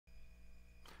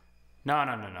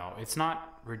No. It's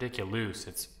not ridiculous,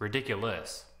 it's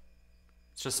ridiculous.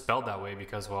 It's just spelled that way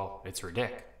because, well, it's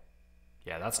ridic.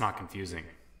 Yeah, that's not confusing.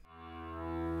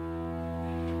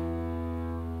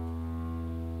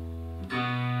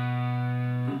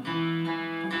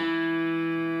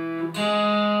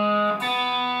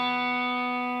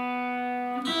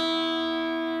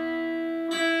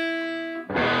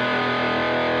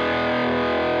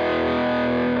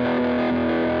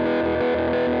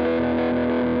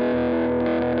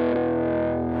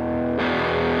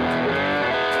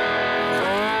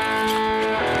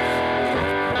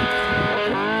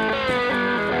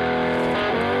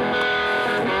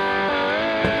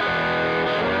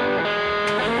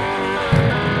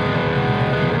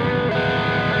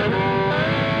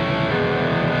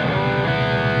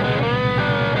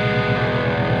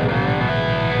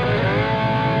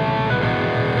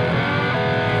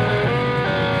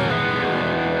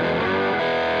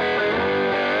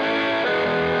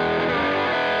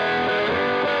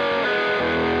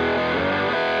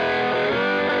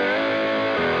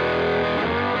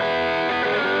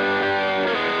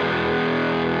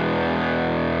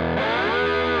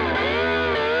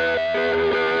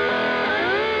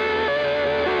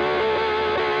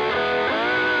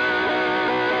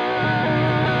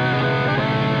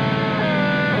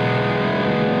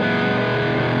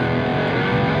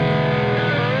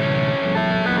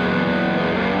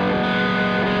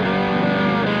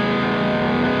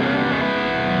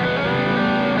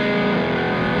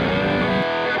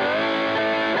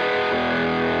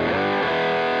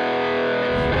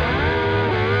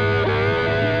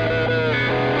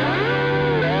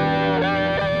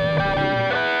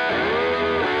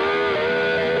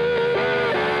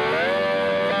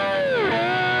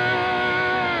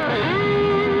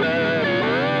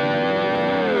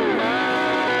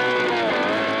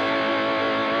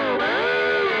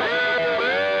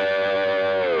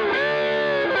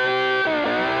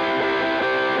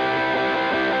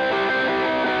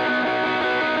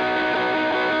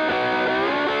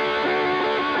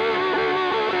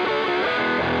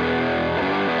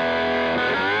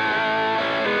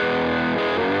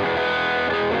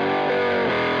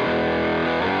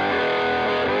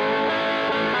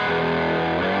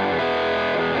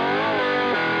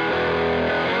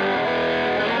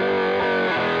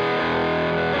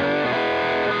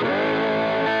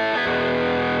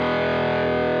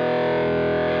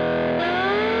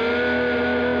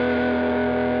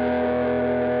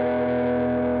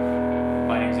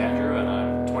 My name's Andrew and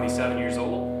I'm 27 years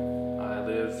old. I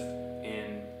live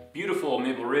in beautiful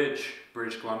Maple Ridge,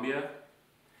 British Columbia.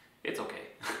 It's okay.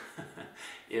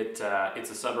 It's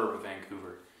a suburb of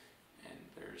Vancouver, and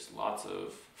there's lots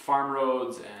of farm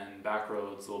roads and back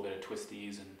roads, a little bit of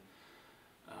twisties and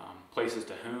places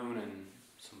to hoon and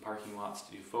some parking lots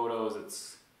to do photos.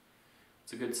 It's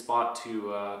a good spot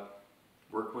to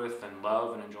work with and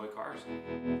love and enjoy cars.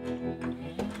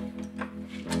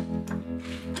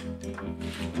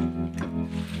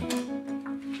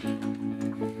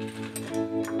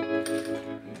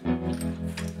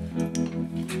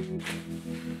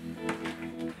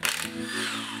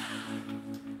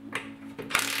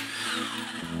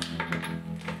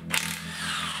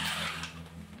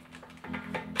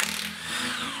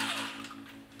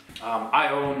 I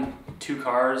own two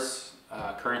cars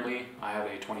currently. I have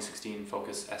a 2016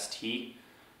 Focus ST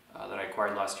that I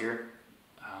acquired last year,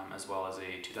 as well as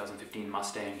a 2015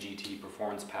 Mustang GT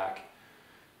Performance Pack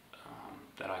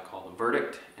that I call the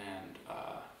Verdict, and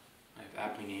I've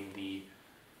aptly named the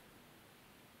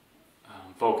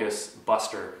Focus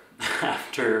Buster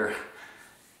after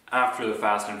the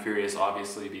Fast and Furious,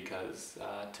 obviously, because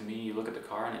to me, you look at the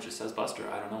car and it just says Buster.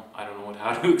 I don't know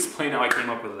how to explain how I came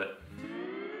up with it.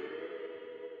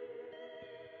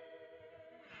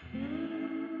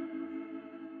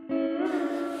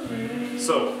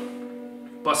 So,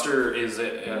 Buster is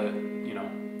you know,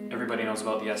 everybody knows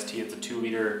about the ST. It's a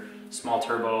 2-liter small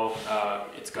turbo.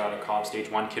 It's got a Cobb Stage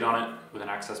 1 kit on it with an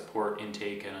access port,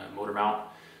 intake, and a motor mount.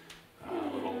 A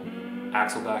little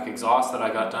axle back exhaust that I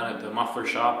got done at the muffler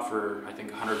shop for I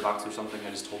think $100 or something.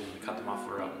 I just told them to cut the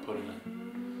muffler out and put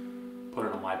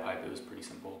in a live pipe. It was pretty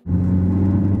simple.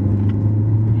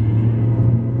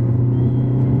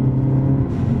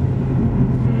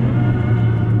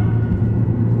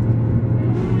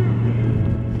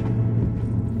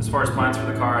 As far as plans for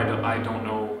the car, I don't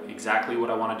know exactly what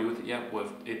I want to do with it yet.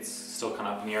 It's still kind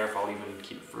of up in the air if I'll even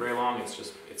keep it for very long.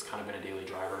 It's kind of been a daily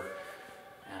driver,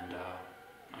 and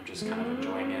I'm just kind of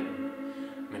enjoying it.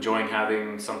 I'm enjoying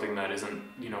having something that isn't,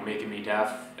 you know, making me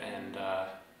deaf, and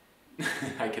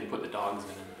I can put the dogs in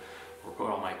or put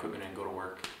all my equipment in and go to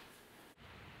work.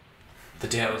 The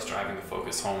day I was driving the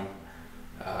Focus home,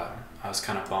 I was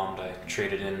kind of bummed. I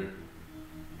traded in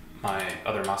my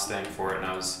other Mustang for it, and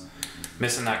I was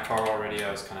missing that car already.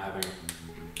 I was kind of having,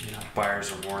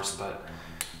 buyer's remorse, but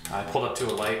I pulled up to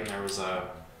a light and there was a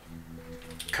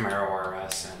Camaro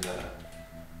RS and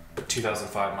a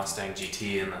 2005 Mustang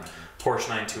GT and the Porsche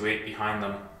 928 behind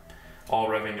them, all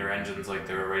revving their engines like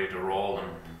they were ready to roll. And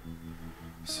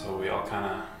so we all kind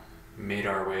of made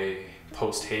our way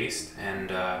post haste,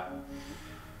 and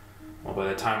well, by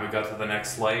the time we got to the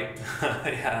next light,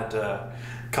 I had a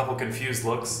couple confused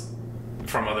looks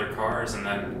from other cars, and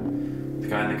then the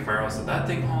guy in the Camaro said, "That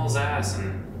thing hauls ass,"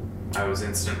 and I was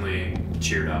instantly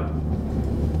cheered up.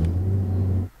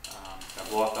 Got a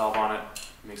blow-off valve on it,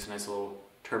 makes a nice little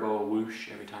turbo whoosh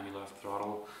every time you left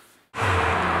throttle.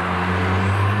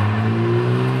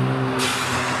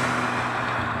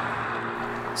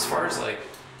 As far as like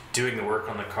doing the work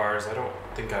on the cars, I don't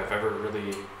think I've ever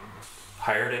really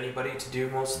hired anybody to do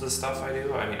most of the stuff I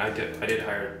do. I mean, I did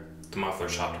hire the muffler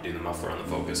shop to do the muffler on the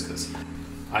Focus because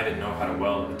I didn't know how to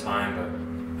weld at the time,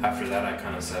 but after that I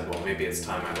kind of said, well, maybe it's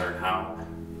time I learn how,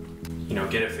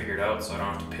 get it figured out so I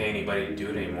don't have to pay anybody to do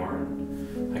it anymore.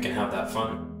 I can have that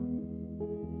fun.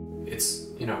 It's,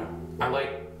 I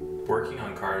like working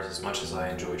on cars as much as I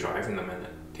enjoy driving them, and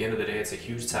at the end of the day it's a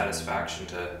huge satisfaction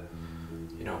to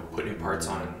put new parts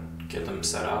on and get them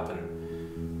set up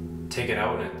and take it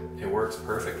out and it works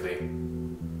perfectly.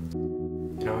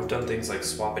 I've done things like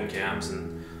swapping cams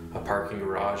in a parking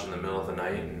garage in the middle of the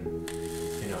night, and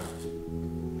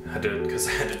because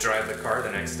I had to drive the car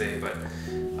the next day, but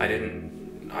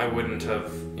I wouldn't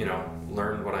have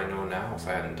learned what I know now if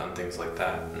I hadn't done things like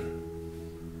that,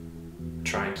 and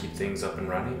try and keep things up and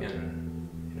running. And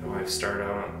I've started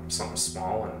out on something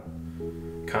small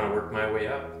and kind of worked my way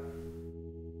up.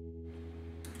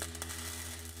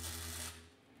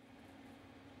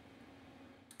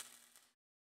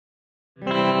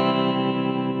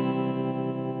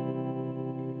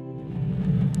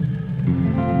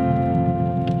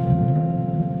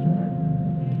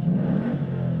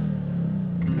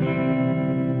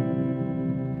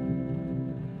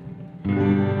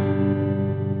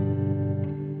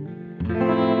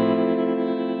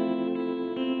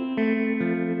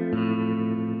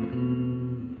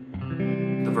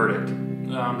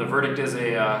 The Verdict is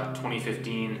a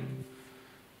 2015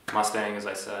 Mustang, as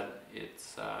I said.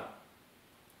 It's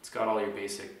got all your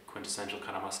basic quintessential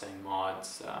kind of Mustang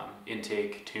mods,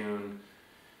 intake, tune.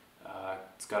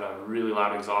 It's got a really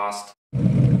loud exhaust. I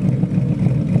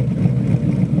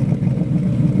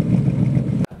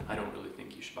don't really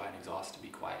think you should buy an exhaust to be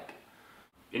quiet.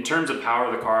 In terms of power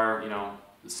of the car,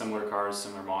 similar cars,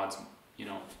 similar mods,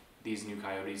 these new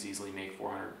Coyotes easily make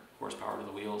 400 horsepower to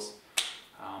the wheels.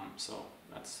 So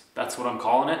that's what I'm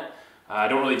calling it. I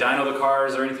don't really dyno the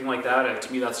cars or anything like that. And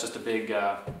to me, that's just a big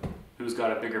who's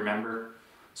got a bigger member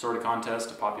sort of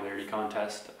contest, a popularity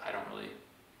contest. I don't really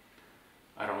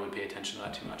pay attention to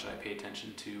that too much. I pay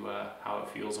attention to how it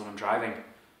feels when I'm driving.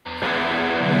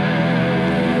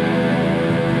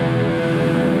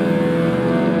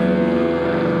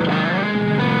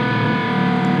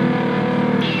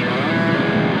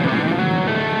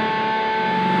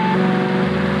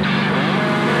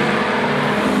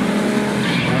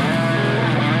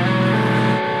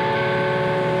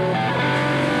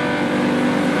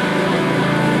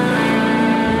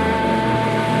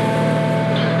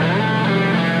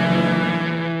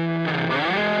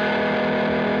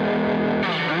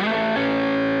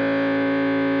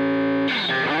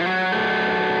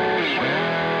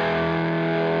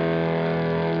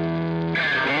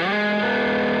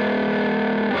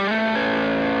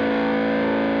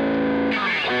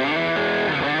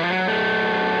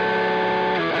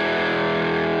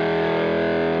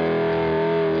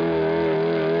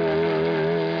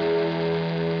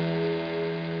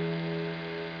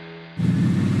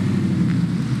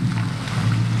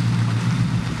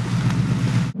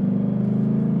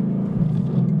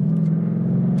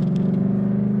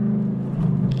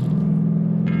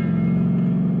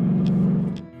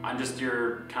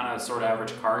 Your kind of sort of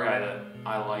average car guy that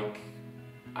I like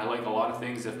a lot of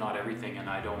things, if not everything, and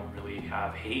I don't really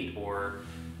have hate or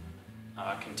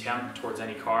contempt towards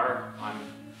any car. I'm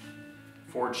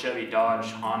Ford, Chevy,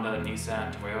 Dodge, Honda,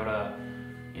 Nissan, Toyota,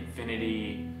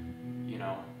 Infiniti,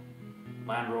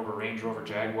 Land Rover, Range Rover,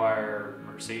 Jaguar,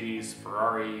 Mercedes,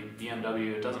 Ferrari,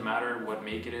 BMW. It doesn't matter what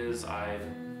make it is.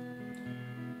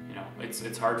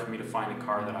 It's hard for me to find a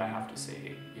car that I have to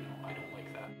say, I don't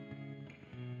like that.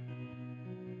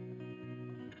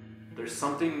 There's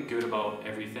something good about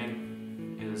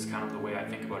everything is kind of the way I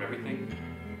think about everything.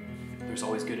 There's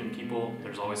always good in people,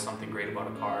 there's always something great about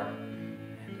a car, and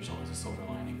there's always a silver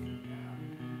lining.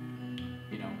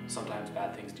 sometimes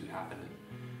bad things do happen to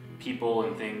people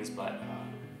and things, but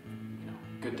you know,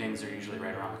 good things are usually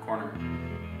right around the corner.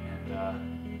 And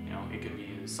you know, it could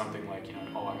be something like, you know,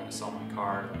 oh, I gotta sell my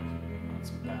car, like, you know, that's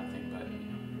a bad thing, but you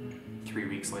know, 3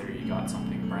 weeks later you got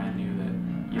something brand new that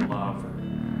you love, or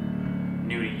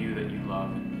new to you that you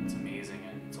love, and it's amazing,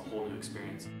 and it's a whole new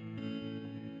experience.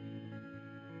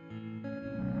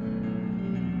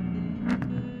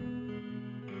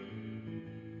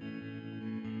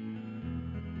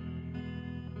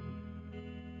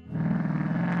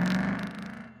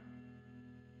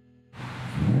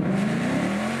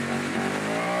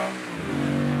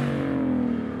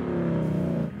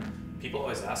 People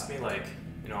always ask me, like,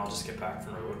 you know, I'll just get back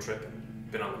from a road trip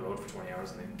and been on the road for 20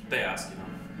 hours, and they ask, you know,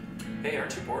 hey,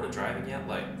 aren't you bored of driving yet?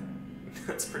 Like,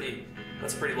 that's a pretty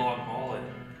long haul. And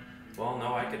well,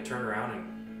 no, I could turn around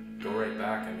and go right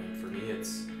back. I mean, for me,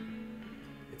 it's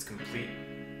complete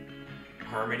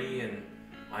harmony, and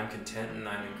I'm content, and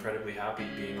I'm incredibly happy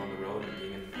being on the road and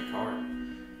being in my car.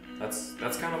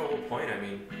 That's kind of the whole point. I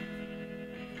mean,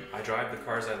 I drive the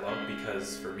cars I love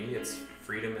because for me it's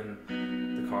freedom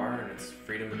in the car, and it's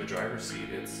freedom in the driver's seat.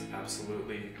 It's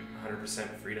absolutely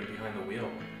 100% freedom behind the wheel.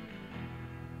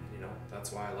 You know,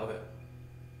 that's why I love it.